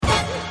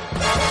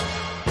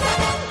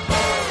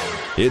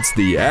It's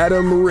the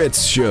Adam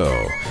Ritz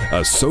Show,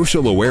 a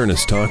social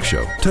awareness talk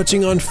show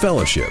touching on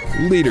fellowship,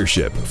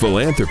 leadership,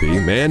 philanthropy,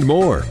 and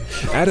more.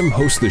 Adam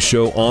hosts the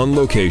show on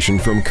location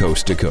from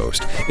coast to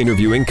coast,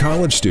 interviewing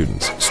college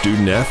students,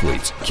 student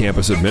athletes,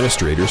 campus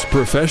administrators,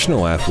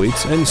 professional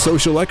athletes, and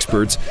social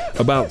experts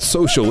about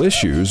social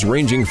issues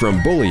ranging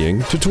from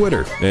bullying to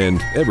Twitter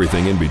and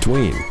everything in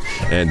between.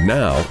 And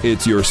now,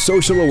 it's your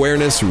social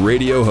awareness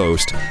radio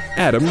host,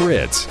 Adam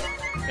Ritz.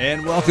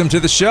 And welcome to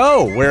the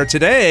show, where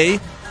today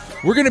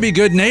we're going to be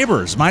good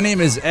neighbors. My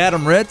name is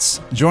Adam Ritz.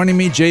 Joining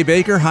me, Jay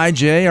Baker. Hi,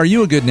 Jay. Are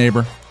you a good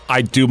neighbor?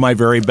 I do my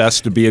very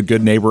best to be a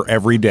good neighbor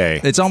every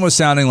day. It's almost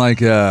sounding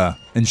like an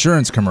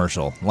insurance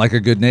commercial, like a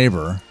good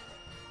neighbor.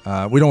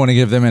 We don't want to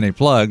give them any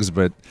plugs,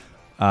 but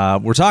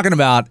we're talking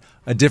about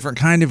a different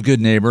kind of good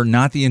neighbor,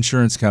 not the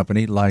insurance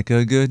company, like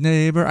a good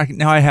neighbor.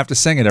 Now I have to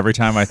sing it every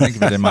time I think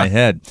of it in my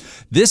head.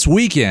 This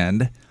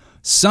weekend,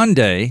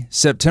 Sunday,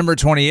 September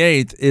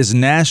 28th, is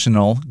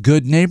National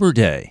Good Neighbor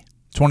Day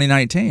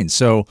 2019.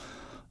 So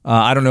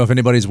I don't know if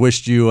anybody's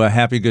wished you a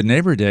happy Good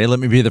Neighbor Day. Let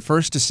me be the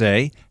first to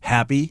say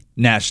happy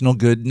National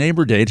Good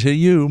Neighbor Day to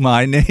you,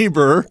 my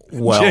neighbor,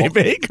 Jay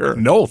Baker.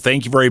 No,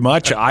 thank you very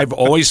much. I've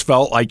always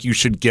felt like you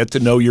should get to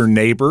know your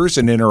neighbors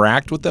and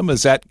interact with them.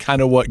 Is that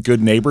kind of what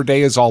Good Neighbor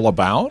Day is all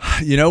about?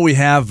 You know, we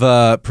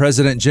have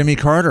President Jimmy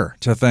Carter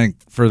to thank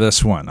for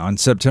this one. On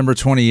September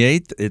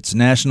 28th, it's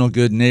National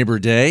Good Neighbor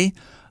Day.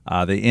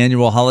 The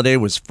annual holiday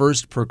was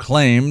first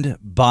proclaimed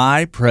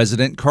by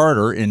President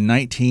Carter in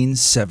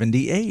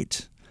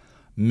 1978.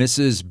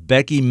 Mrs.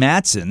 Becky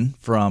Matson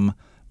from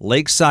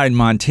Lakeside,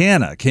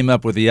 Montana, came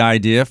up with the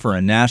idea for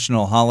a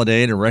national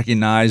holiday to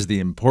recognize the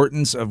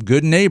importance of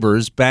good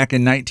neighbors back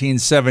in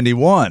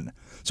 1971.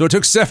 So it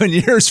took 7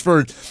 years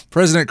for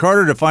President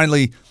Carter to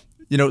finally,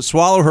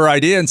 swallow her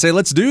idea and say,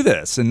 let's do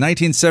this. In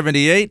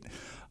 1978,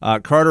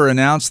 Carter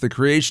announced the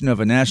creation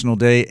of a national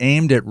day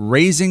aimed at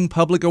raising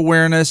public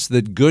awareness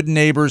that good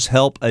neighbors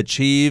help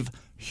achieve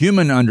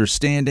human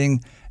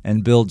understanding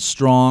and build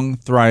strong,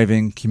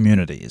 thriving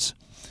communities.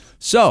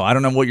 So I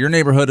don't know what your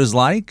neighborhood is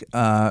like.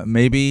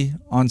 Maybe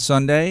on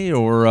Sunday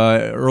or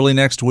early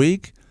next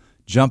week,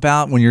 jump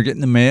out when you're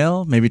getting the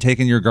mail, maybe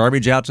taking your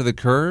garbage out to the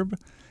curb,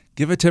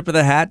 give a tip of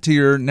the hat to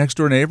your next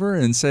door neighbor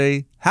and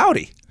say,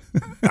 howdy.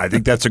 I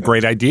think that's a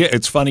great idea.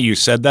 It's funny you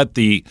said that.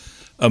 The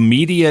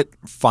immediate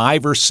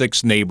 5 or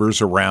 6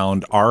 neighbors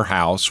around our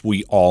house,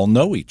 we all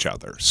know each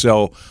other.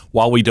 So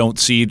while we don't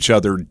see each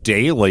other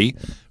daily,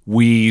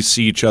 we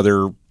see each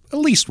other at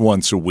least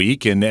once a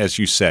week. And as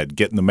you said,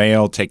 getting the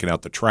mail, taking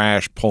out the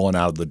trash, pulling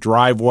out of the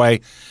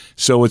driveway.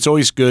 So it's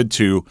always good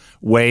to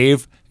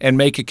wave and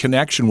make a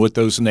connection with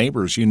those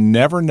neighbors. You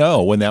never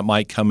know when that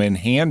might come in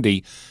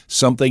handy.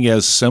 Something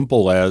as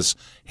simple as,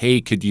 hey,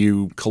 could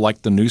you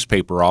collect the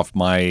newspaper off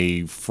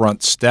my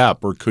front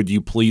step? Or could you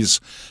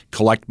please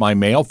collect my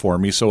mail for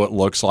me so it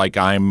looks like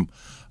I'm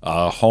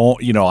home,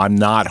 I'm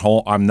not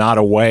home, I'm not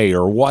away,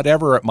 or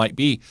whatever it might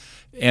be.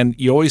 And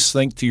you always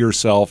think to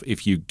yourself,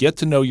 if you get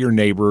to know your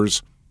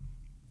neighbors,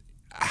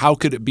 how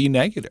could it be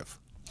negative?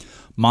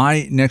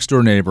 My next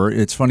door neighbor,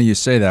 it's funny you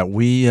say that.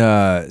 We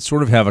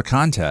sort of have a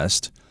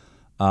contest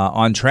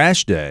on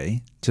trash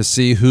day to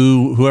see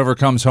whoever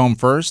comes home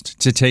first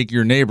to take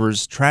your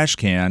neighbor's trash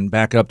can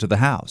back up to the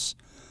house.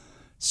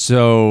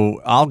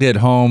 So I'll get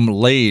home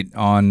late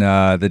on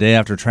the day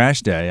after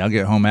trash day. I'll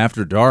get home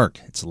after dark.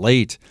 It's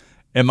late.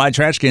 And my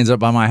trash can's up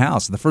by my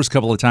house. And the first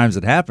couple of times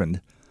it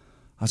happened,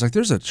 I was like,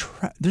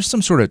 there's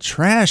some sort of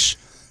trash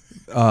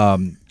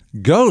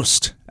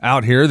ghost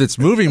out here that's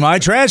moving my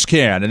trash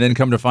can. And then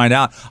come to find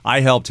out,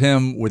 I helped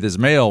him with his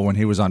mail when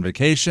he was on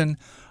vacation.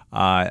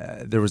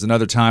 There was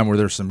another time where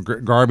there's some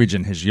garbage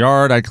in his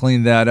yard. I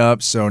cleaned that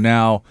up. So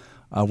now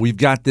we've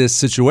got this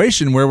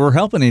situation where we're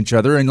helping each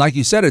other. And like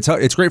you said,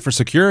 it's great for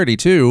security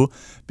too,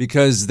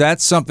 because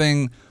that's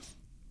something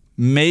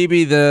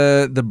maybe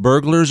the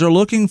burglars are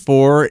looking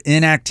for,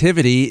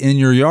 inactivity in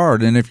your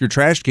yard. And if your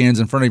trash can's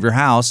in front of your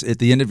house at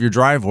the end of your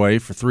driveway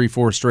for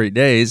 3-4 straight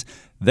days,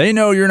 they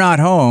know you're not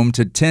home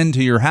to tend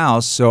to your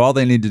house. So all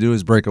they need to do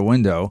is break a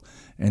window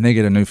and they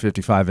get a new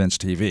 55-inch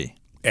TV.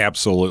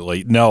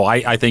 Absolutely. No,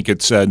 I think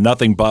it's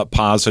nothing but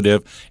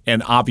positive.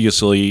 And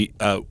obviously,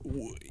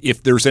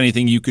 if there's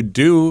anything you could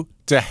do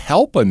to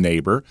help a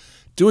neighbor,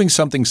 doing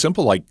something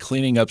simple like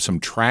cleaning up some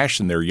trash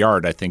in their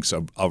yard, I think is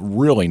a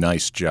really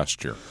nice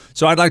gesture.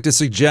 So I'd like to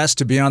suggest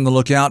to be on the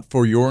lookout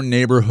for your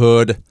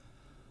neighborhood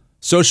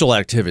social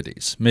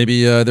activities.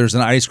 Maybe there's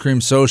an ice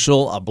cream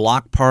social, a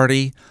block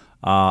party,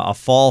 a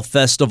fall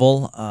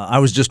festival. I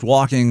was just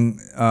walking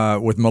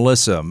with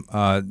Melissa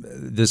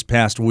this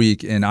past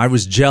week, and I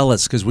was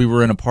jealous because we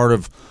were in a part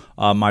of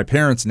my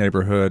parents'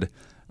 neighborhood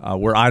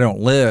where I don't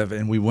live,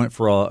 and we went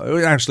for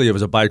it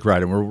was a bike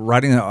ride, and we're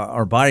riding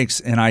our bikes,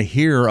 and I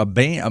hear a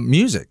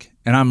music,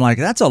 and I'm like,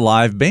 that's a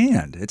live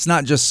band. It's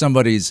not just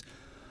somebody's,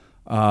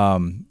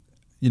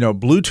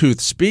 Bluetooth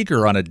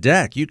speaker on a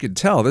deck. You could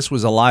tell this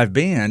was a live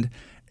band,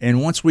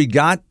 and once we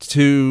got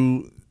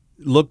to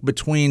look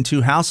between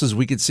two houses,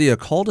 we could see a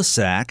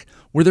cul-de-sac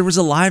where there was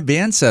a live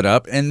band set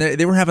up, and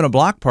they were having a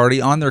block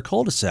party on their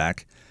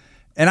cul-de-sac.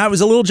 And I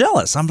was a little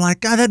jealous. I'm like,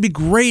 God, that'd be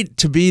great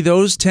to be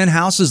those 10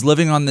 houses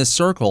living on this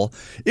circle.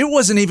 It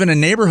wasn't even a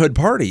neighborhood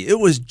party. It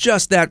was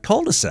just that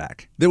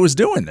cul-de-sac that was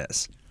doing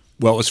this.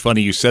 Well, it was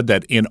funny you said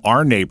that. In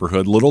our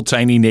neighborhood, little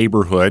tiny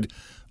neighborhood,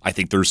 I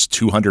think there's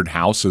 200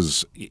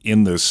 houses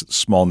in this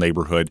small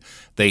neighborhood.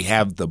 They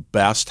have the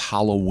best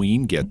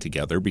Halloween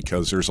get-together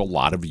because there's a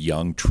lot of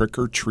young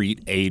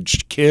trick-or-treat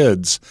aged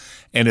kids,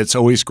 and it's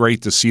always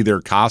great to see their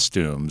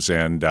costumes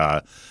and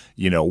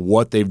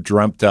what they've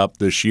dreamt up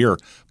this year.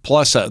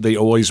 Plus, they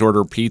always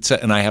order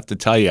pizza, and I have to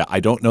tell you,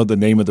 I don't know the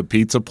name of the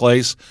pizza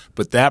place,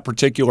 but that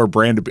particular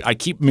brand, I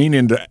keep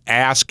meaning to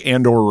ask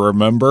and or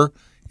remember.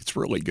 It's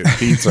really good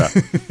pizza.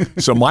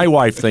 So my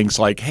wife thinks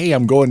like, hey,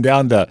 I'm going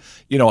down to,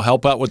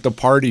 help out with the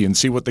party and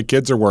see what the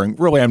kids are wearing.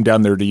 Really, I'm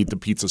down there to eat the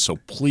pizza, so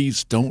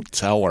please don't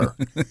tell her.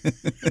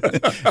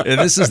 And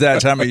this is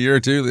that time of year,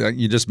 too, like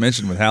you just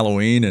mentioned with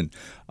Halloween and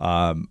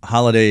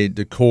holiday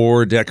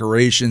decor,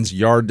 decorations,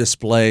 yard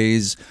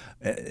displays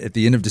at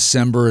the end of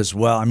December as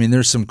well. I mean,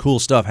 there's some cool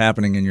stuff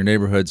happening in your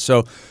neighborhood.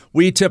 So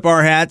we tip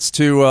our hats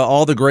to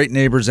all the great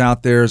neighbors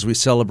out there as we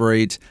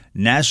celebrate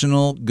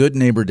National Good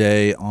Neighbor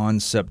Day on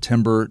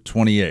September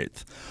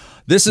 28th.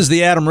 This is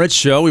the Adam Ritz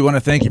Show. We want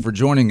to thank you for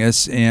joining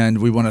us, and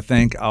we want to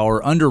thank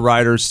our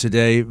underwriters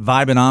today,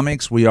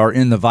 Vibenomics. We are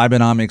in the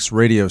Vibenomics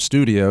radio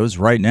studios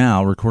right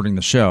now recording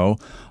the show.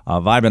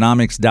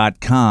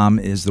 Vibenomics.com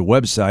is the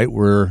website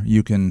where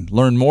you can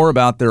learn more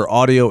about their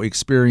audio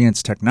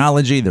experience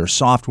technology, their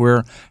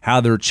software,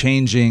 how they're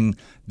changing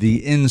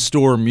the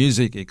in-store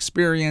music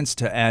experience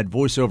to add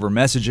voiceover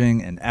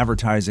messaging and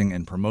advertising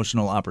and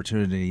promotional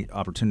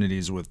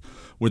opportunities with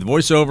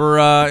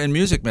voiceover and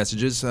music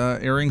messages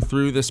airing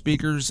through the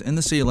speakers in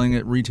the ceiling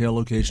at retail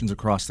locations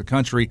across the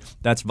country.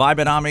 That's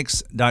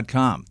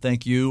Vibenomics.com.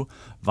 Thank you,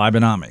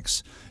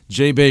 Vibenomics.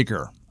 Jay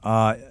Baker,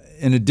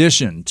 in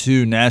addition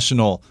to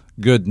National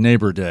Good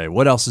Neighbor Day,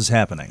 what else is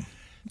happening?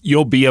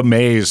 You'll be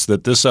amazed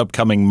that this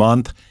upcoming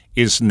month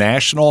is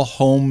National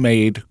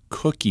Homemade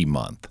Cookie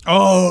Month.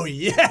 Oh,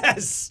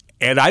 yes.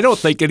 And I don't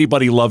think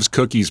anybody loves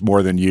cookies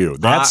more than you.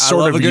 That's I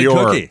love a good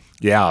cookie.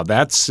 Yeah,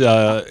 that's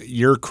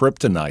your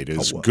kryptonite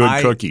is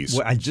good cookies.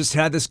 I just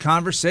had this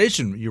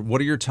conversation. What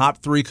are your top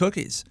 3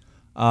 cookies?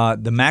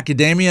 The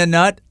macadamia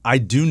nut, I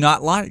do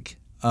not like.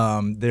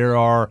 There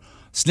are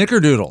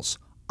snickerdoodles.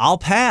 I'll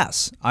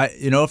pass.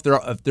 If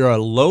there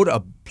are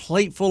a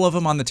plate full of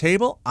them on the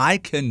table, I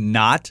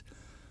cannot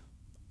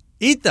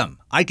eat them.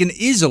 I can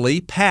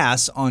easily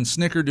pass on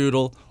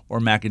snickerdoodle or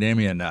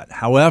macadamia nut.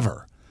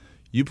 However,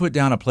 you put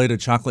down a plate of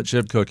chocolate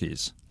chip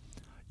cookies,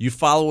 you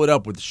follow it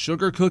up with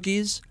sugar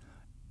cookies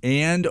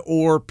and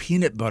or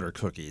peanut butter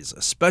cookies,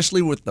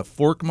 especially with the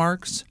fork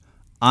marks,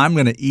 I'm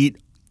going to eat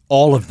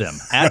all of them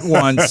at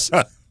once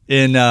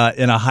in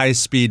a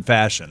high-speed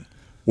fashion.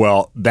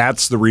 Well,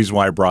 that's the reason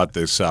why I brought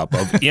this up.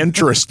 Of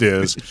interest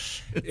is,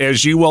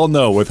 as you well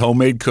know, with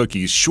homemade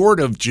cookies, short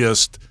of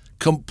just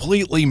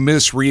completely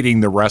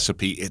misreading the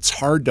recipe, it's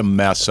hard to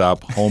mess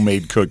up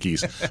homemade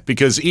cookies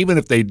because even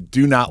if they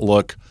do not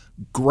look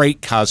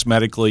great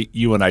cosmetically,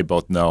 you and I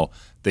both know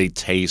they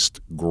taste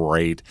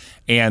great.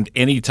 And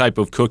any type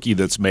of cookie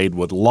that's made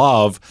with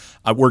love,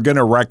 we're going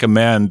to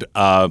recommend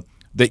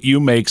that you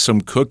make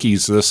some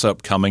cookies this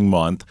upcoming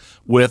month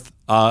with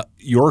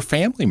your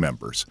family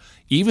members.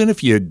 Even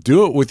if you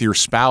do it with your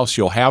spouse,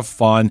 you'll have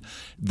fun.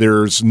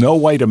 There's no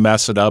way to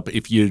mess it up.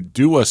 If you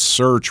do a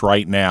search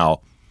right now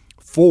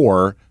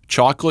for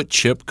chocolate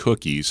chip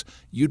cookies,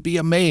 you'd be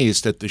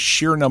amazed at the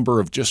sheer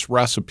number of just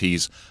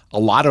recipes. A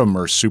lot of them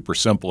are super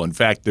simple. In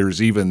fact, there's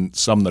even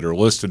some that are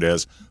listed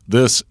as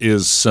this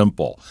is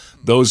simple.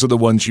 Those are the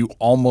ones you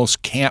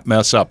almost can't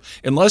mess up.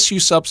 Unless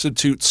you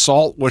substitute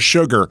salt with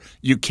sugar,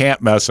 you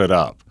can't mess it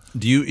up.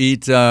 Do you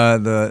eat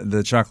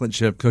the chocolate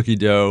chip cookie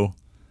dough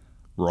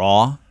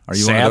raw? Are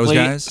you one of those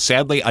guys?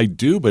 Sadly, I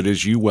do, but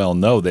as you well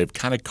know, they've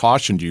kind of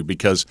cautioned you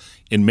because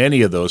in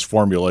many of those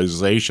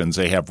formulations,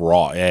 they have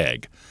raw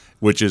egg,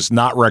 which is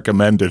not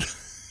recommended.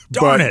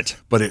 Darn it.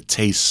 But it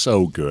tastes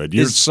so good.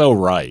 You're so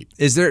right.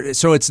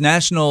 So it's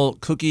National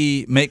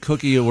Make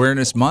Cookie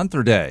Awareness Month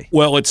or Day?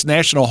 Well, it's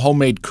National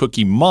Homemade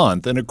Cookie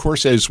Month. And of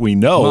course, as we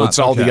know, it's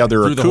all the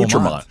other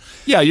accoutrement.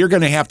 Yeah, you're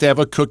going to have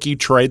a cookie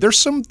tray. There's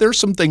some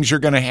things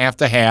you're going to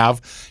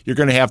have. You're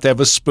going to have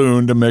a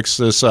spoon to mix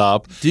this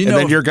up.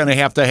 Then you're going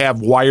to have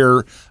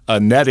wire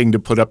netting to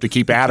put up to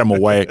keep Adam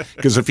away.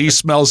 Because if he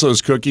smells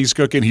those cookies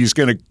cooking, he's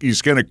going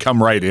to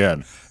come right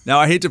in. Now,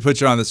 I hate to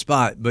put you on the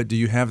spot, but do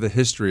you have the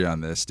history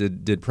on this?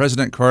 Did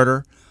President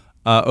Carter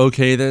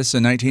okay this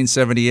in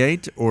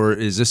 1978, or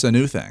is this a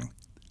new thing?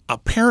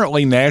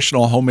 Apparently,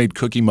 National Homemade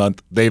Cookie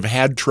Month, they've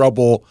had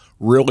trouble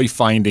really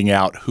finding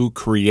out who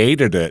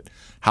created it.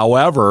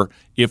 However,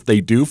 if they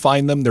do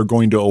find them, they're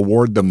going to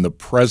award them the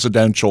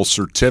Presidential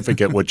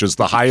Certificate, which is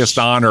the highest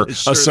honor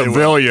a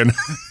civilian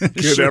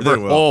could ever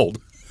hold.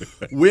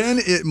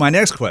 My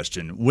next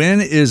question,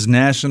 when is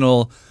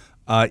National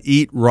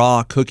Eat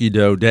Raw Cookie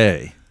Dough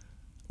Day?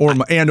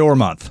 or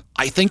month.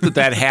 I think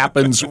that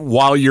happens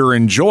while you're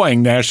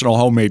enjoying National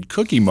Homemade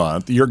Cookie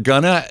Month. You're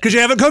gonna Because you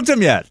haven't cooked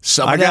them yet.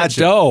 Some of that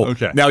dough.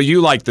 Okay. Now,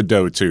 you like the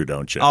dough too,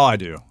 don't you? Oh, I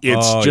do.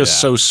 It's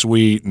so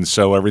sweet and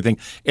so everything.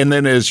 And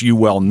then, as you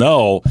well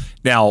know,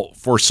 now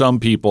for some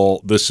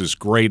people, this is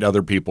great.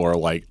 Other people are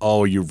like,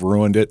 oh, you've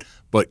ruined it.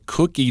 But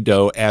cookie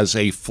dough as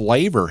a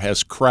flavor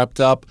has crept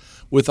up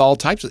with all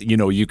types of,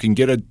 you can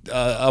get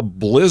a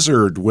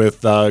blizzard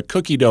with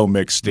cookie dough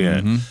mixed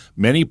in. Mm-hmm.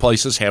 Many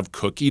places have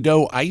cookie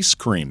dough ice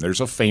cream.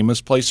 There's a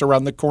famous place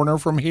around the corner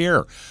from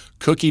here.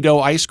 Cookie dough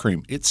ice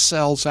cream. It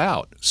sells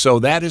out. So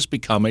that has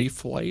become a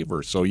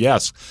flavor. So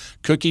yes,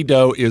 cookie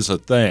dough is a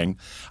thing.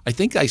 I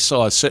think I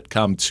saw a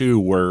sitcom too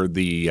where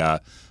the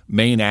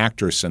main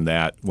actress in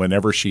that,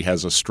 whenever she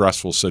has a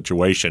stressful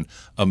situation,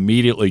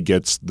 immediately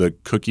gets the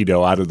cookie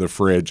dough out of the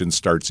fridge and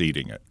starts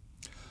eating it.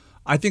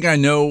 I think I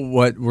know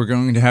what we're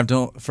going to have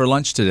for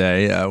lunch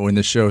today when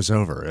the show's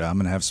over. I'm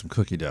going to have some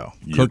cookie dough.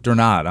 Cooked or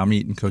not, I'm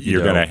eating cookie dough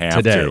You're going to have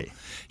today. to.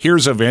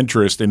 Here's of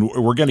interest, and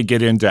we're going to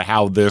get into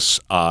how this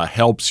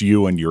helps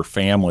you and your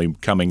family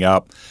coming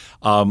up.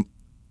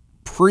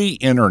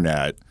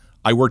 Pre-internet,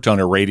 I worked on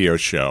a radio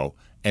show,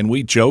 and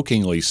we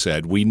jokingly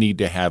said we need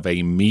to have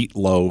a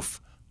meatloaf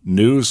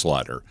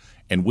newsletter.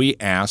 And we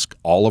ask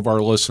all of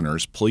our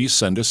listeners, please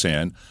send us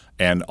in,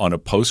 and on a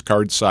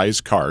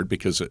postcard-sized card,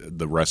 because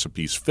the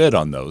recipes fit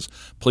on those,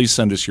 please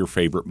send us your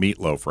favorite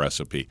meatloaf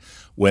recipe.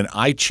 When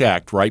I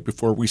checked right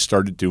before we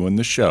started doing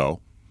the show,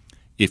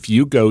 if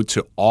you go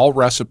to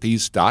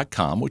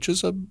allrecipes.com, which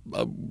is a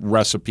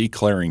recipe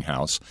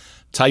clearinghouse,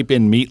 type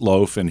in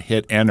meatloaf and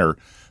hit enter,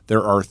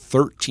 there are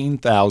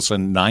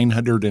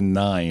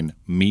 13,909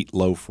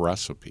 meatloaf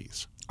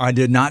recipes. I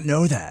did not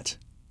know that.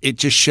 It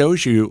just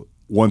shows you,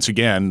 once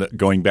again,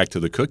 going back to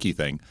the cookie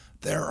thing,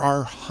 there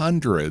are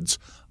hundreds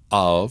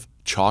of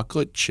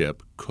chocolate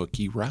chip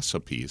cookie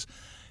recipes.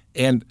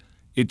 And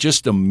it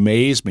just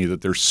amazed me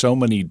that there's so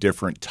many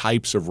different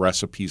types of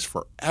recipes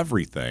for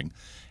everything.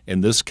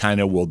 And this kind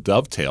of will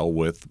dovetail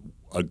with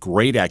a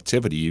great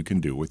activity you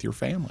can do with your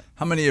family.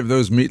 How many of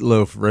those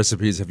meatloaf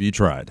recipes have you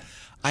tried?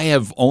 I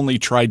have only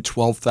tried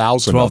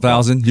 12,000.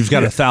 12,000? You've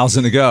got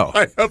 1,000 to go.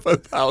 I have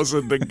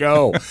 1,000 to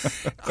go.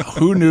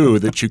 Who knew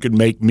that you could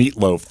make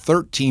meatloaf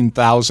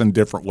 13,000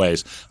 different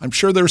ways? I'm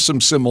sure there's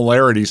some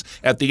similarities.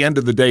 At the end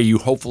of the day, you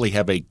hopefully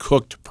have a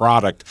cooked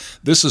product.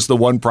 This is the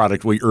one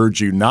product we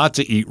urge you not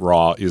to eat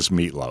raw is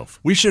meatloaf.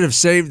 We should have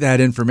saved that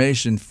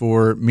information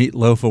for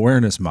Meatloaf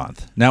Awareness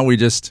Month. Now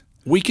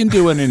we can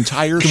do an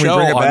entire show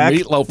bring it on back?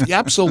 meatloaf. Yeah,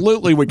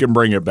 absolutely, we can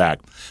bring it back.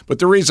 But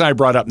the reason I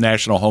brought up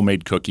National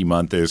Homemade Cookie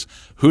Month is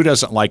who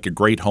doesn't like a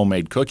great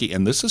homemade cookie?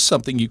 And this is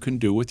something you can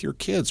do with your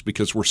kids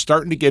because we're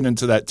starting to get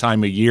into that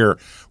time of year.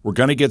 We're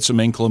going to get some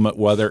inclement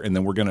weather, and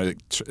then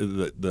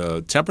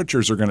the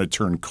temperatures are going to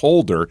turn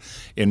colder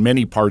in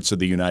many parts of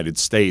the United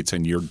States,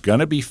 and you're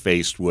going to be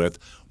faced with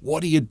what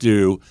do you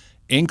do?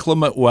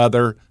 Inclement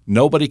weather,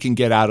 nobody can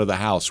get out of the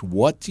house.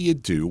 What do you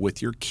do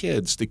with your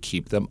kids to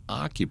keep them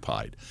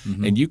occupied?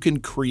 Mm-hmm. And you can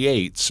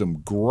create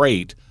some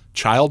great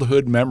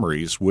childhood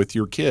memories with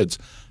your kids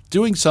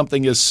doing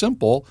something as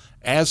simple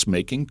as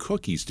making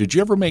cookies. Did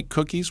you ever make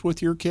cookies with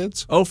your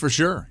kids? Oh, for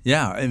sure.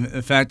 Yeah.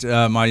 In fact,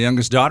 my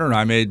youngest daughter and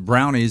I made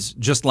brownies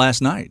just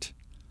last night.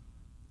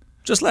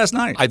 Just last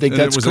night. I think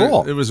that's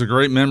cool. It was a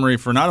great memory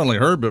for not only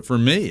her, but for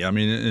me. I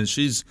mean, and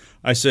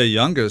I say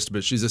youngest,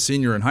 but she's a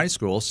senior in high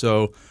school.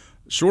 So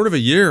short of a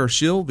year,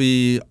 she'll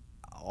be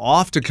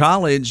off to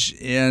college,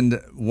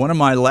 and one of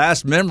my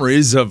last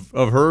memories of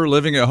her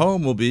living at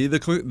home will be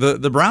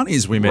the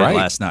brownies we made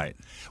last night.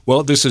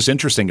 Well, this is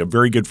interesting. A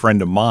very good friend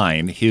of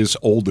mine, his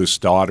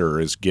oldest daughter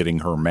is getting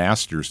her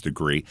master's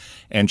degree,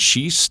 and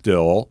she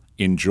still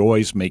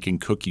enjoys making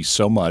cookies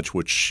so much,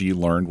 which she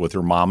learned with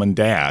her mom and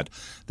dad,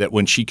 that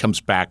when she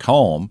comes back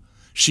home,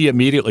 she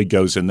immediately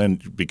goes in then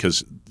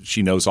because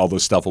she knows all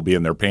this stuff will be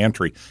in their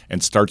pantry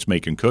and starts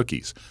making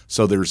cookies.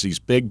 So there's these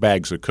big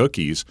bags of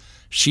cookies.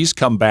 She's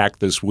come back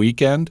this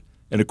weekend.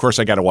 And, of course,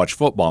 I got to watch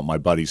football at my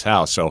buddy's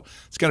house. So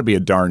it's going to be a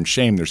darn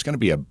shame. There's going to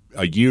be a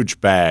huge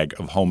bag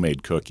of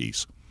homemade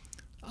cookies.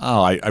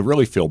 Oh, I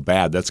really feel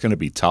bad. That's going to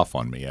be tough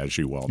on me, as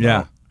you well know.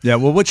 Yeah. Yeah,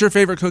 well, what's your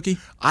favorite cookie?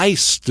 I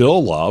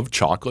still love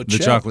chocolate chip.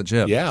 The chocolate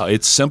chip. Yeah,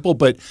 it's simple,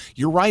 but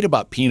you're right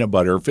about peanut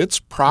butter. If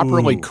it's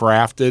properly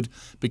crafted,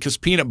 because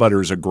peanut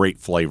butter is a great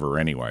flavor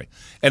anyway.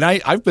 And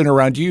I've been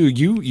around you.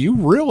 You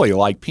really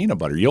like peanut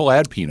butter. You'll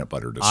add peanut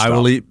butter to stuff. I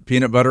will eat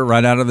peanut butter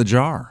right out of the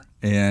jar.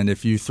 And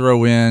if you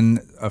throw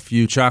in a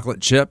few chocolate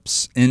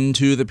chips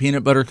into the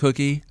peanut butter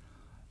cookie,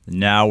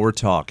 now we're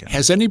talking.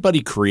 Has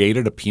anybody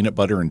created a peanut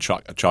butter and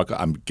chocolate?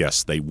 I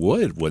guess they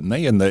would, wouldn't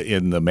they? In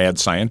the mad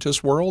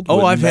scientist world?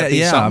 Oh, I've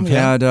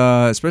had,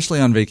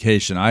 especially on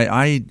vacation.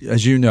 I,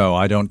 as you know,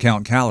 I don't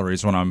count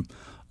calories when I'm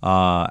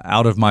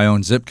out of my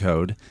own zip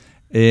code.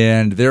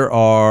 And there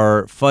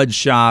are fudge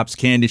shops,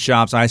 candy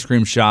shops, ice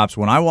cream shops.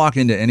 When I walk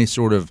into any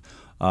sort of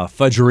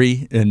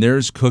fudgery and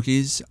there's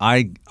cookies,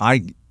 I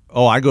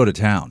go to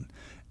town.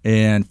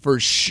 And for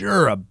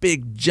sure, a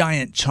big,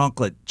 giant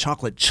chocolate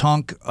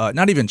chunk,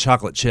 not even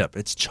chocolate chip,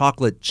 it's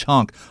chocolate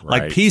chunk,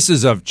 Right. like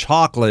pieces of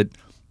chocolate,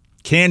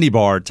 candy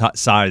bar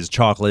sized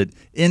chocolate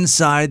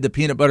inside the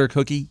peanut butter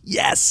cookie.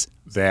 Yes.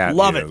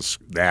 Love it.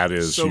 That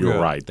is, So you're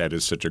good. right. That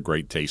is such a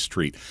great taste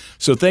treat.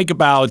 So think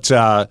about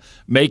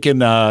making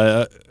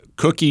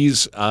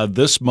cookies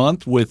this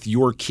month with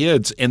your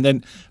kids. And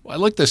then I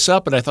looked this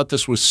up and I thought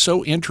this was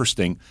so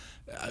interesting.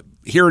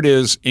 Here it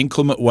is,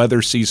 inclement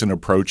weather season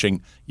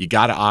approaching. You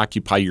got to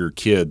occupy your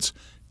kids.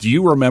 Do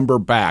you remember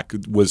back,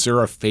 was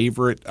there a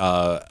favorite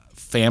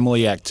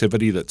family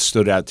activity that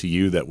stood out to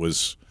you that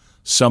was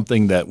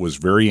something that was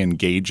very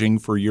engaging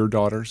for your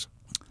daughters?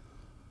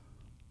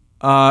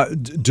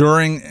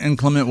 During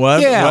inclement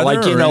weather? Yeah, like,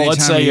 or any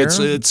let's time of say year?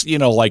 it's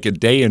like a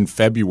day in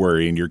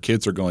February and your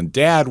kids are going,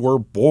 Dad, we're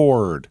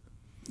bored.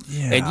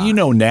 Yeah.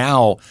 And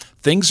now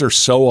things are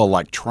so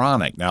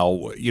electronic.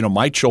 Now,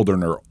 my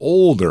children are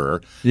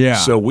older. Yeah.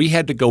 So we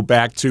had to go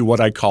back to what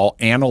I call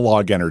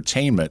analog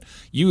entertainment.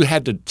 You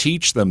had to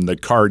teach them the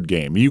card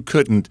game. You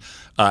couldn't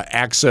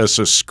access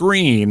a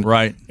screen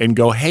Right. and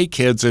go, hey,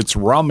 kids, it's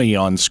rummy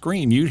on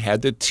screen. You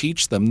had to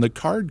teach them the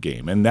card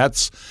game. And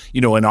that's,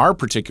 in our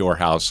particular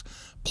house,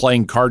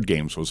 playing card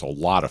games was a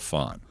lot of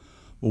fun.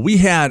 Well, we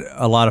had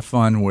a lot of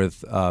fun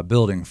with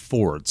building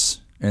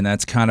forts, and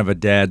that's kind of a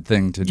dad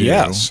thing to do.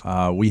 Yes.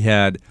 We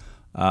had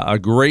a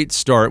great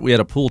start. We had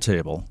a pool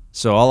table,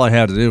 so all I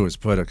had to do was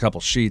put a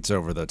couple sheets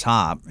over the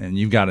top, and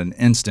you've got an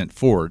instant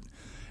fort.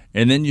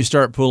 And then you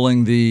start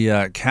pulling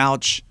the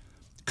couch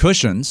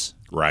cushions,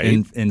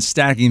 Right. and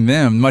stacking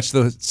them much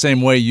the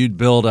same way you'd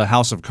build a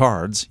house of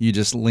cards. You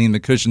just lean the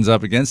cushions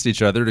up against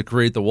each other to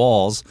create the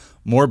walls,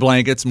 more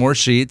blankets, more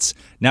sheets.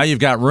 Now you've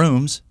got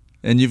rooms.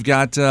 And you've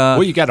got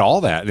Well, you got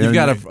all that. you've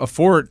got a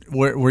fort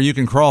where you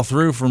can crawl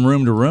through from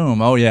room to room.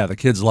 Oh yeah, the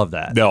kids love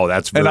that. No,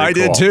 that's very and I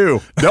cool. did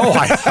too. No,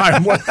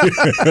 I'm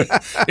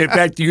in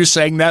fact, you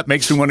saying that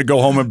makes me want to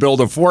go home and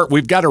build a fort.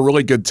 We've got a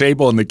really good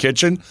table in the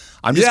kitchen.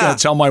 I'm just Yeah. going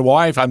to tell my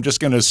wife, I'm just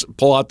going to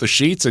pull out the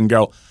sheets and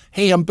go,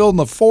 hey, I'm building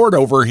a fort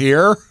over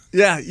here.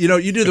 Yeah,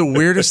 you do the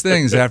weirdest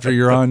things after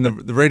you're on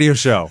the radio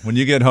show. When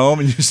you get home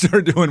and you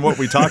start doing what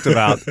we talked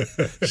about,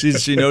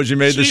 she knows you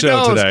made the She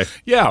show knows. today.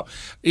 Yeah.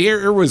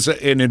 Here was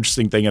an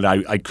interesting thing, and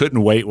I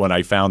couldn't wait when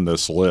I found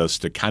this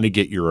list to kind of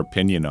get your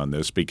opinion on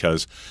this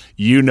because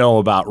you know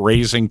about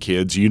raising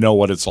kids. You know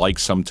what it's like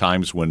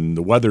sometimes when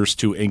the weather's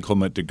too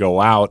inclement to go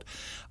out.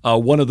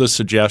 One of the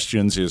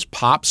suggestions is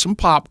pop some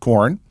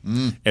popcorn,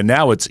 and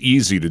now it's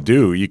easy to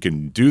do. You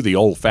can do the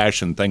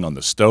old-fashioned thing on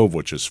the stove,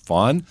 which is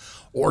fun,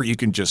 or you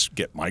can just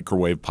get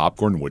microwave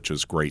popcorn, which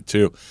is great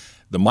too.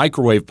 The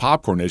microwave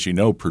popcorn, as you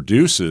know,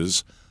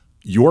 produces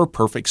your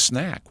perfect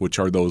snack, which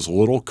are those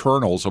little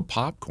kernels of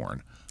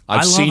popcorn. I've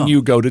love seen them.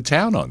 you go to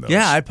town on those.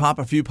 Yeah, I pop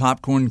a few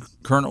popcorn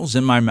kernels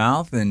in my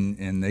mouth,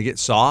 and they get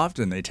soft,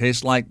 and they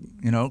taste like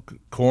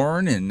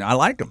corn, and I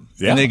like them.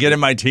 Yeah. And they get in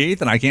my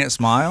teeth, and I can't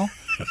smile.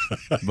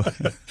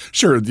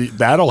 Sure,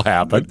 that'll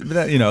happen. But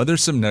that,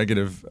 there's some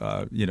negative,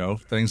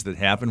 things that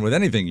happen with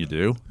anything you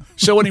do.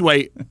 So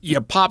anyway, you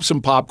pop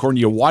some popcorn,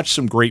 you watch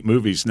some great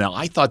movies. Now,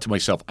 I thought to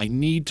myself, I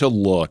need to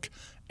look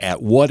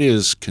at what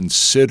is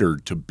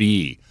considered to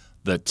be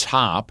the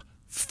top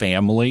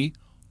family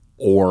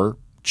or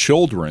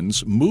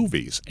children's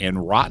movies.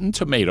 And Rotten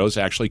Tomatoes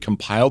actually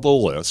compiled a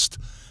list.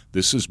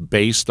 This is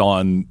based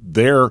on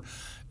their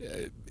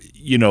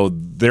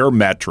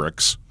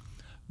metrics.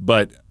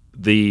 But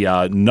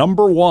the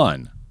number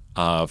one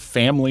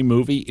family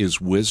movie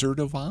is Wizard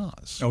of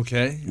Oz.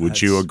 Okay.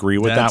 Would you agree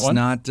with that one?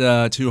 That's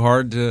not too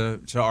hard to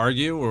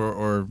argue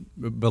or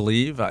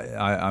believe.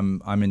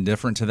 I'm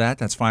indifferent to that.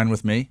 That's fine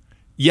with me.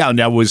 Yeah.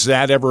 Now, was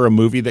that ever a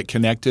movie that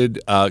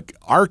connected?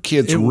 Our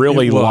kids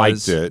really it was.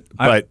 liked it,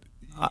 but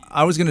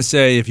I was going to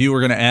say, if you were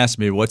going to ask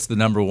me what's the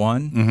number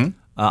one,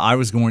 I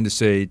was going to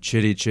say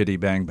Chitty Chitty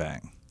Bang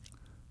Bang.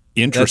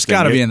 interesting.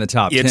 That's got to be in the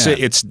top 10.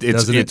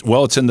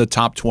 It's in the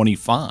top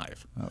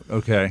 25.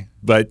 Okay.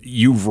 But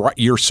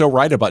you're so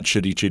right about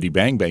Chitty Chitty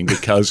Bang Bang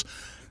because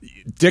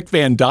Dick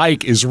Van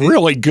Dyke is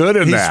really good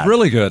in that. He's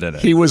really good at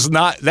it. He was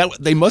not that.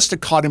 They must have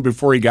caught him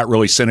before he got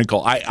really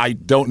cynical. I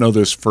don't know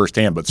this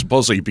firsthand, but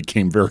supposedly he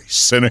became very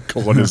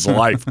cynical in his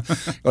life.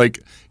 Like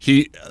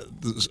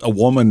a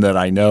woman that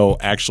I know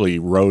actually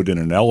rode in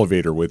an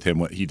elevator with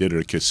him. He did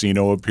a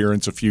casino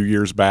appearance a few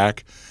years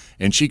back,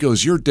 and she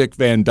goes, "You're Dick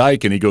Van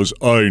Dyke," and he goes,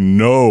 "I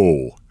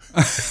know."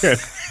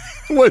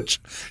 Which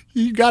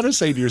you got to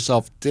say to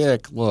yourself,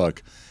 Dick,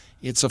 look.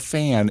 It's a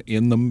fan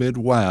in the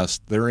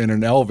Midwest. They're in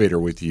an elevator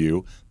with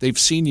you. They've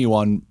seen you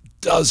on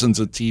dozens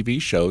of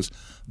TV shows.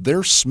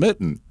 They're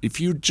smitten. If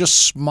you just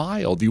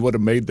smiled, you would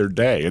have made their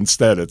day.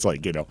 Instead, it's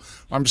like,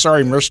 I'm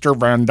sorry, Mr.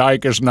 Van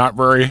Dyke is not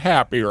very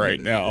happy right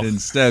now.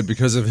 Instead,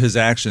 because of his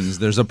actions,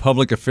 there's a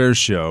public affairs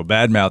show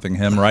bad-mouthing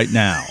him right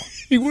now.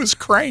 He was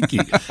cranky.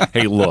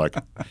 Hey, look,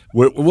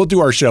 we'll do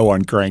our show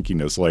on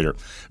crankiness later.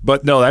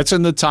 But no, that's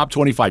in the top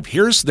 25.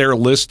 Here's their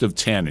list of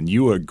 10, and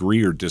you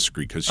agree or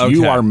disagree because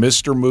you are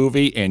Mr.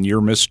 Movie and you're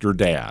Mr.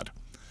 Dad.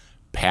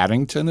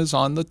 Paddington is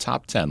on the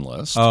top 10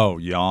 list. Oh,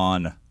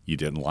 yawn. You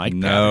didn't like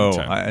No,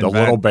 Paddington. The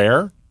Little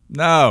Bear?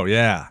 No,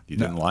 yeah. You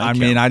didn't like I him?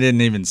 mean, I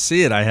didn't even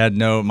see it. I had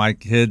my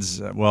kids,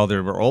 well, they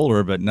were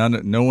older, but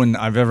no one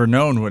I've ever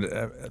known would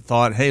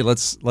thought, hey,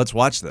 let's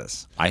watch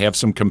this. I have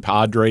some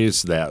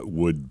compadres that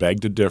would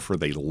beg to differ.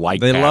 They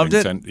like They loved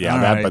it? Paddington. Yeah,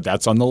 All right. but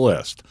that's on the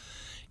list.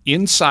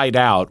 Inside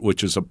Out,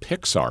 which is a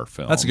Pixar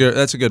film. That's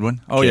a good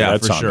one. Oh, Okay, yeah,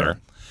 that's for on sure. there.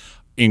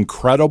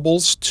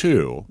 Incredibles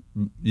 2.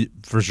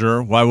 For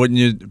sure. Why wouldn't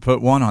you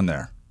put one on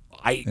there?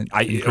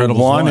 Incredibles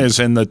One 1. is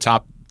in the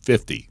top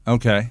 50.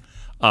 Okay.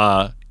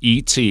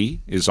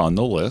 E.T. is on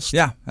the list.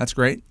 Yeah, that's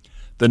great.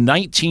 The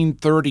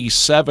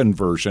 1937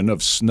 version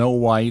of Snow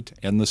White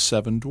and the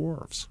Seven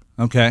Dwarfs.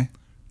 Okay.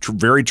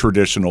 Very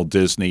traditional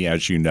Disney,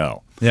 as you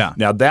know. Yeah.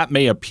 Now, that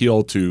may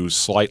appeal to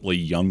slightly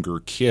younger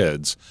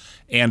kids,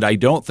 and I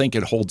don't think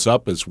it holds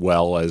up as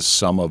well as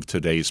some of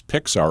today's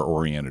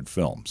Pixar-oriented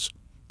films.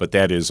 But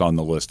that is on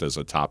the list as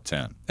a top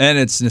 10. And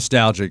it's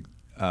nostalgic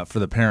for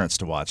the parents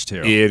to watch,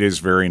 too. It is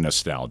very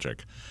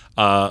nostalgic.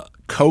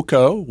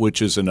 Coco,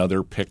 which is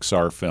another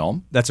Pixar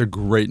film. That's a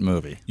great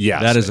movie.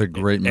 Yes. That is a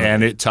great movie.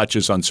 And it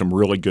touches on some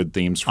really good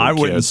themes for I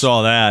kids. went and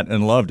saw that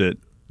and loved it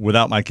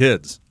without my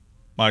kids.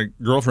 My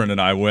girlfriend and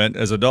I went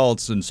as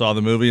adults and saw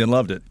the movie and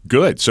loved it.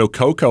 Good. So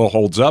Coco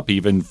holds up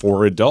even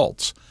for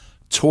adults.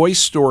 Toy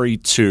Story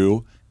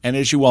 2, and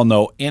as you well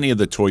know, any of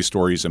the Toy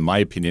Stories, in my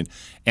opinion,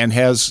 and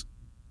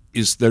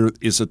is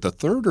it the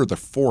third or the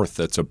fourth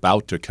that's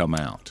about to come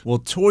out? Well,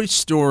 Toy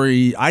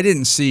Story, I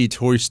didn't see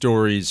Toy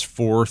Stories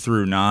 4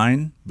 through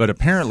 9, but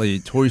apparently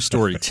Toy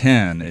Story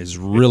 10 is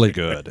really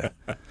good.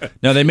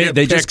 Now they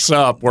Picks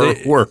up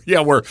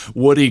where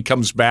Woody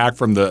comes back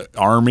from the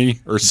army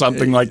or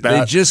something like that.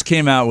 They just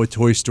came out with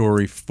Toy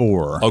Story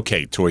 4.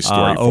 Okay, Toy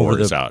Story 4 over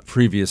is the out.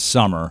 previous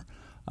summer,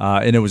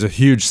 and it was a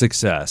huge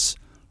success.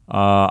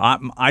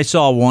 I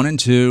saw 1 and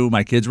 2.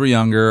 My kids were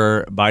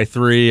younger. By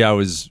 3, I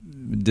was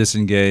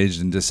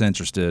disengaged and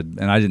disinterested,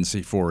 and I didn't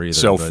see 4 either.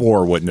 So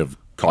 4 wouldn't have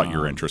caught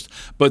your interest.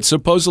 But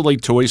supposedly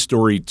Toy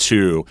Story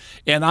 2,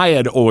 and I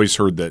had always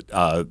heard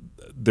that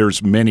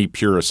there's many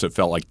purists that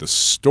felt like the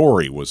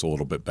story was a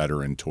little bit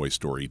better in Toy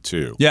Story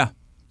 2. Yeah.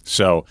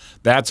 So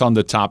that's on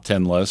the top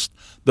 10 list.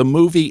 The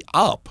movie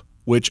Up,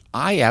 which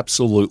I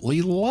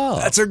absolutely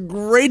love. That's a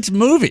great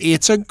movie.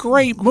 It's a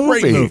great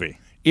movie. Great movie.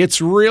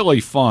 It's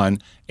really fun.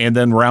 And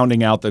then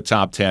rounding out the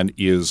top 10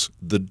 is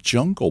The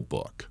Jungle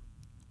Book.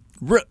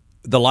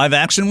 The live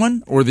action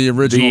one or the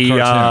original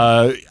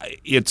cartoon?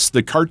 It's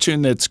the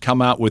cartoon that's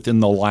come out within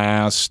the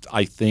last,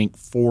 I think,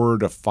 4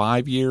 to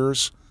 5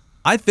 years.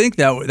 I think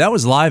that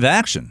was live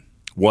action.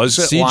 Was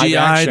it CGI'd live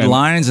action?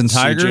 lions and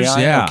tigers? CGI?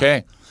 Yeah.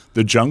 Okay.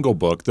 The Jungle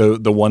Book,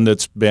 the one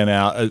that's been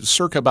out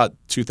circa about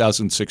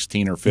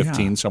 2016 or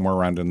 15, somewhere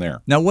around in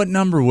there. Now, what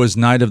number was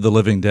Night of the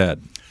Living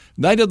Dead?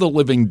 Night of the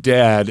Living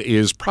Dead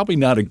is probably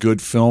not a good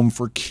film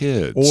for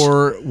kids.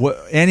 Or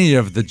any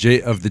of the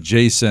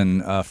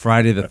Jason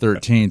Friday the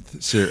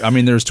 13th series. I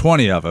mean, there's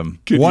 20 of them.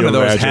 One of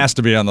those has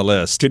to be on the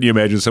list. Can you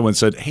imagine someone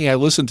said, hey, I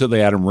listened to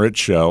the Adam Ritz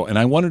show, and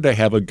I wanted to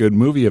have a good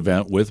movie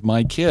event with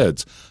my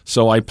kids.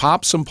 So I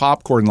popped some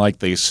popcorn, like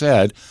they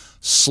said,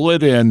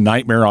 slid in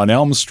Nightmare on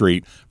Elm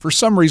Street. For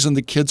some reason,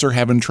 the kids are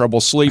having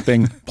trouble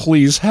sleeping.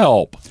 Please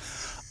help.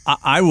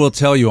 I will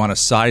tell you on a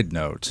side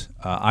note,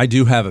 I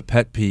do have a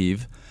pet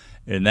peeve.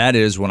 And that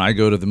is when I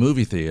go to the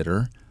movie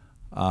theater,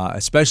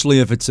 especially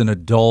if it's an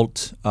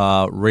adult,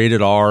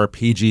 rated R,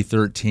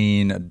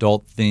 PG-13,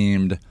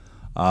 adult-themed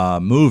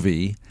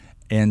movie,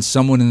 and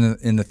someone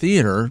in the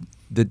theater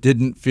that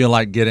didn't feel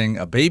like getting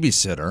a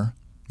babysitter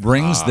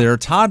brings their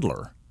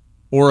toddler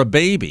or a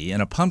baby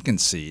in a pumpkin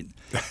seat.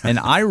 And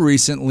I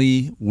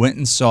recently went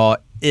and saw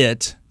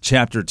It,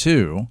 Chapter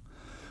 2,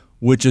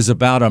 which is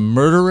about a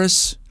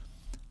murderous,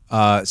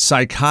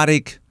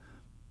 psychotic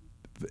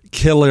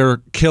killer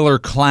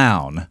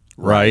clown,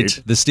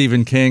 right? The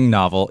Stephen King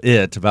novel,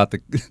 It, about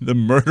the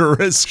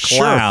murderous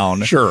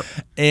clown. Sure.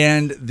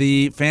 And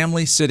the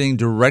family sitting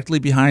directly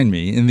behind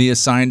me in the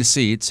assigned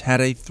seats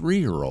had a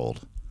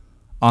 3-year-old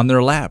on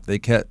their lap. They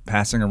kept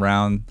passing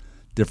around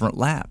different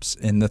laps,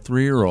 and the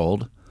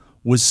 3-year-old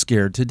was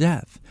scared to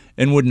death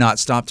and would not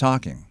stop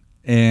talking.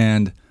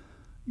 And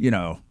you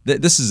know,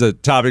 this is a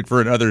topic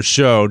for another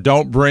show.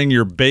 Don't bring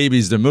your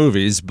babies to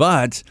movies,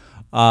 but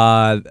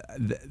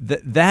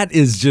that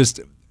is just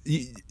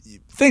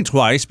think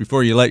twice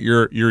before you let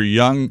your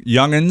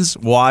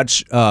youngins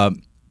watch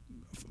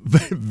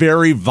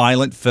very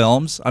violent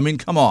films. I mean,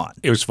 come on.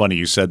 It was funny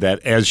you said that.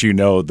 As you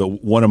know,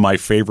 one of my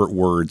favorite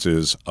words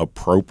is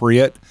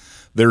appropriate.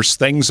 There's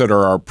things that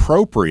are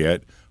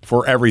appropriate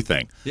for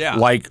everything. Yeah.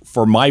 Like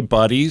for my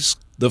buddies,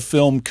 the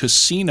film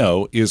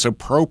Casino is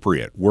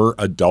appropriate. We're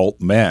adult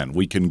men.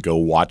 We can go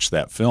watch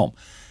that film.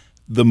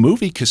 The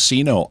movie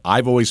Casino,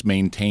 I've always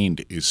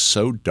maintained, is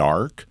so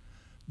dark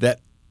that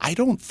I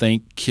don't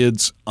think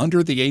kids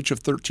under the age of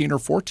 13 or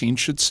 14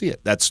 should see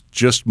it. That's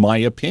just my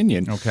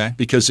opinion. Okay.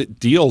 Because it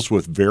deals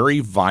with very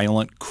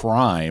violent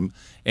crime,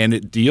 and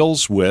it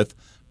deals with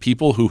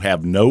people who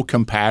have no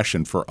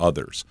compassion for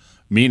others,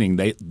 meaning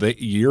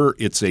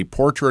it's a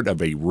portrait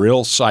of a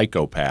real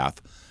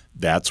psychopath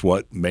that's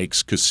what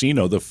makes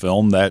Casino the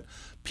film that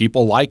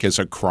people like as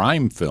a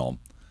crime film.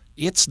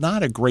 It's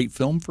not a great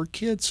film for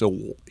kids.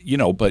 So,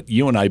 but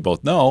you and I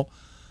both know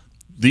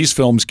these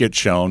films get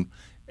shown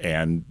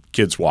and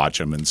kids watch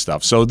them and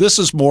stuff. So this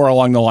is more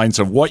along the lines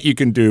of what you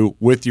can do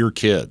with your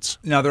kids.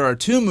 Now, there are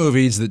two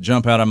movies that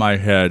jump out of my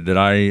head that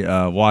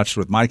I watched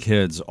with my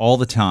kids all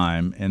the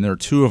time, and they're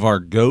two of our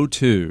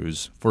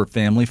go-tos for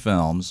family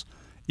films,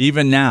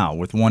 even now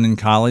with one in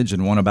college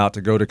and one about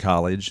to go to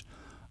college.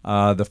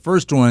 The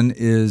first one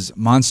is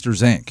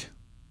Monsters, Inc.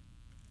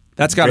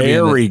 That's got to be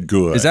very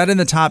good. Is that in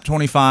the top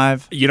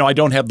 25? I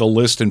don't have the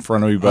list in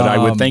front of me, but I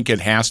would think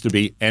it has to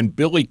be. And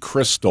Billy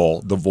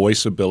Crystal, the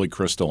voice of Billy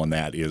Crystal in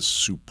that is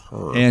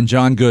superb. And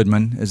John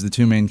Goodman is the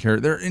two main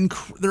characters.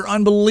 They're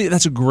unbelievable.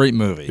 That's a great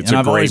movie.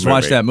 I've always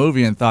watched that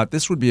movie and thought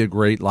this would be a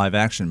great live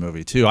action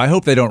movie too. I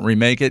hope they don't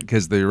remake it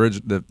because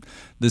the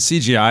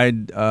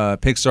CGI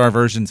Pixar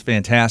version's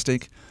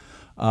fantastic.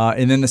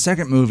 And then the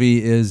second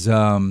movie is.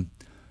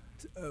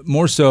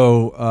 More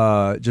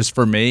so just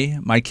for me.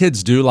 My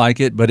kids do like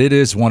it, but it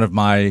is one of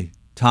my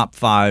top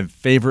 5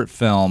 favorite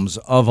films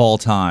of all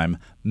time.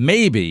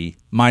 Maybe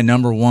my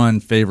number 1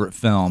 favorite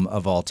film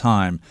of all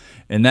time,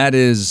 and that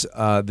is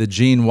the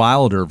Gene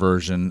Wilder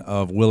version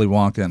of Willy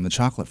Wonka and the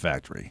Chocolate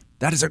Factory.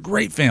 That is a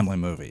great family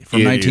movie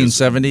from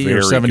 1970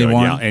 or 71.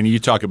 Good, yeah. And you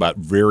talk about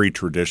very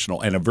traditional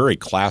and a very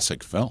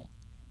classic film.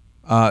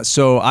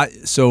 So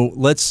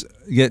let's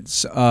get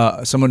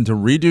someone to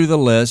redo the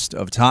list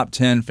of top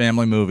 10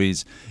 family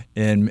movies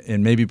and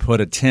maybe put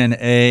a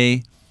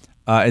 10A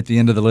at the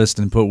end of the list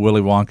and put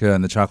Willy Wonka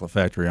and the Chocolate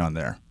Factory on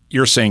there.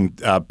 You're saying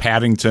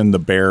Paddington the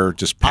Bear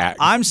just pack.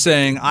 I'm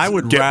saying I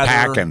would get rather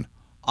packing.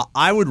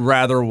 I would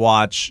rather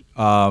watch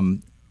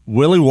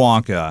Willy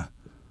Wonka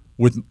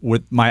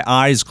with my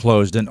eyes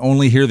closed and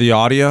only hear the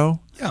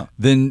audio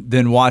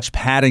than watch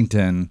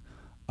Paddington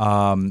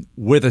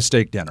with a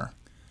steak dinner.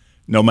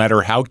 No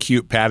matter how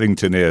cute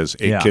Paddington is,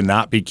 it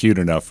cannot be cute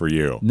enough for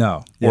you.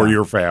 No. Or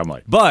your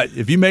family. But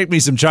if you make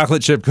me some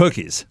chocolate chip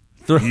cookies,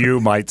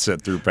 you might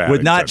sit through Paddington.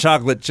 With not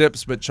chocolate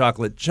chips, but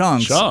chocolate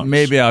chunks,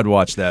 maybe I'd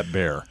watch that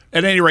bear.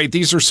 At any rate,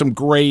 these are some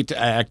great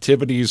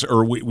activities,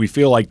 or we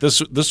feel like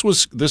this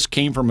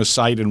came from a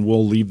site, and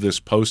we'll leave this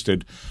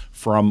posted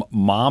from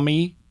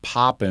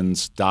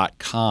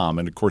mommypoppins.com.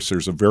 And, of course,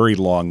 there's a very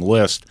long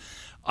list.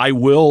 I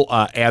will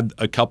add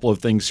a couple of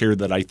things here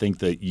that I think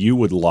that you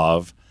would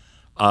love.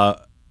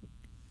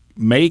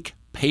 Make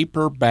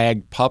paper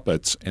bag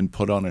puppets and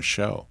put on a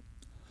show.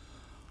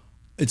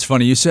 It's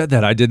funny you said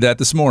that. I did that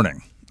this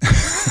morning.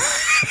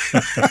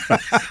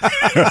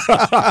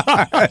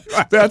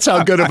 That's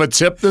how good of a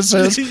tip this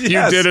is?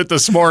 Yes. You did it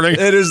this morning.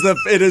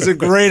 It is a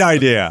great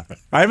idea.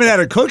 I haven't had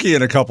a cookie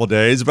in a couple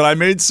days, but I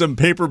made some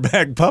paper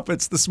bag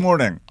puppets this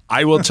morning.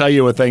 I will tell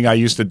you a thing I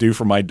used to do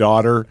for my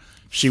daughter.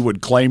 She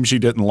would claim she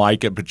didn't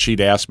like it, but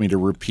she'd ask me to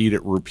repeat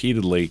it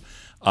repeatedly.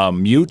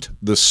 Mute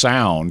the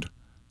sound.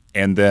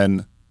 And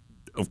then,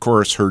 of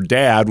course, her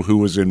dad, who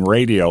was in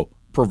radio,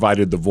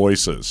 provided the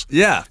voices.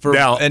 Yeah, for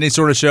any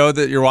sort of show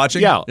that you're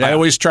watching? Yeah, I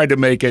always tried to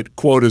make it,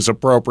 quote, as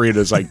appropriate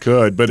as I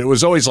could. But it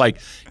was always like,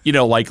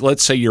 like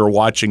let's say you're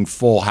watching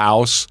Full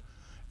House,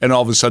 and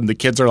all of a sudden the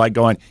kids are like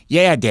going,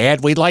 yeah,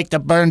 Dad, we'd like to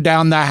burn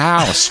down the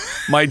house.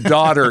 My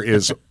daughter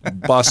is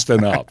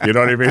busting up. You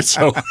know what I mean?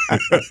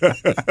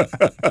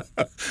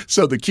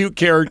 So the cute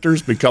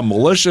characters become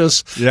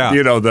malicious. Yeah.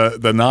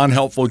 The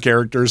non-helpful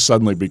characters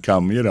suddenly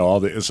become,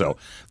 so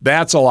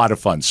that's a lot of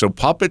fun. So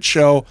puppet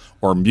show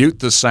or mute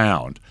the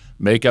sound,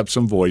 make up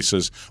some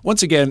voices.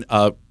 Once again,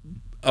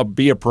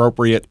 be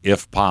appropriate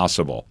if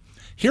possible.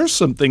 Here's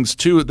some things,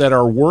 too, that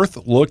are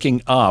worth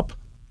looking up.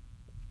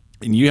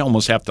 And you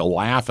almost have to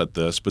laugh at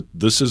this, but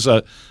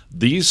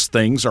these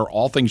things are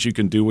all things you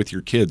can do with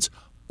your kids.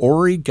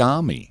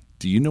 Origami.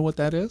 Do you know what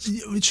that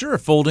is? Sure.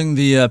 Folding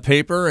the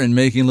paper and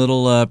making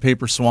little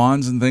paper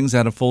swans and things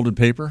out of folded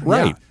paper.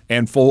 Right.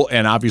 Yeah.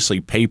 And obviously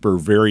paper,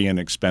 very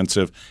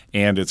inexpensive,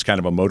 and it's kind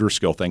of a motor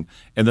skill thing.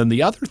 And then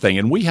the other thing,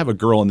 and we have a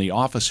girl in the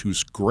office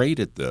who's great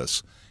at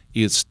this,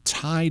 is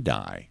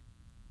tie-dye.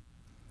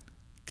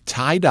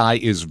 Tie-dye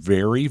is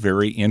very,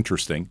 very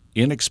interesting,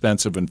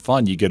 inexpensive, and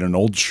fun. You get an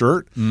old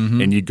shirt,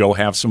 and you go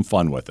have some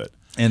fun with it.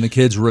 And the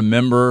kids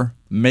remember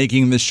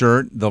making the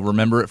shirt. They'll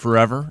remember it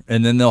forever,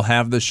 and then they'll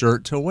have the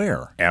shirt to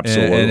wear.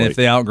 Absolutely. And if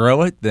they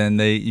outgrow it, then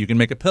you can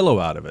make a pillow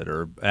out of it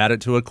or add it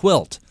to a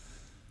quilt.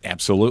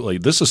 Absolutely.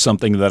 This is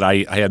something that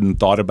I hadn't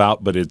thought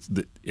about, but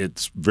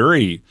it's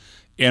very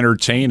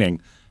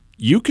entertaining.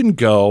 You can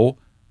go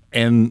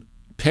and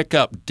pick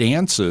up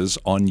dances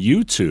on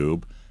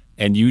YouTube,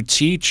 and you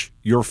teach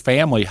your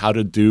family how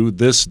to do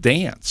this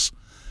dance.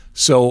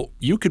 So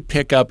you could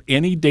pick up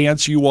any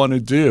dance you want to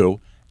do,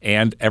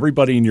 and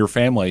everybody in your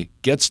family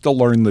gets to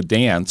learn the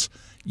dance.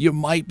 You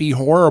might be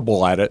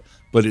horrible at it,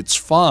 but it's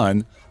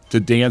fun. to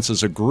dance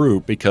as a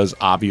group because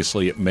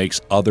obviously it makes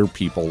other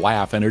people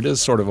laugh, and it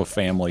is sort of a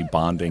family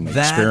bonding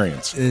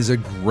experience. That is a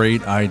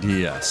great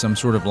idea. Some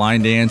sort of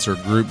line dance or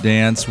group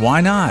dance.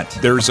 Why not?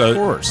 There's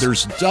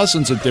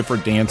dozens of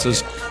different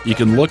dances. You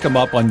can look them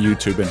up on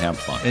YouTube and have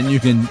fun. And you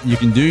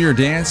can do your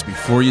dance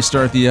before you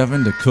start the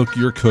oven to cook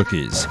your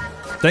cookies.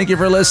 Thank you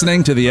for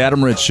listening to The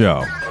Adam Ritz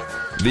Show.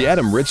 The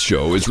Adam Ritz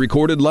Show is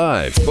recorded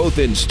live, both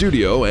in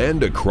studio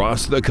and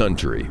across the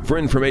country. For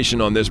information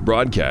on this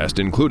broadcast,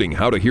 including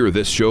how to hear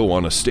this show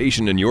on a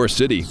station in your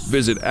city,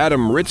 visit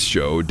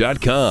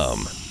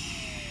adamritzshow.com.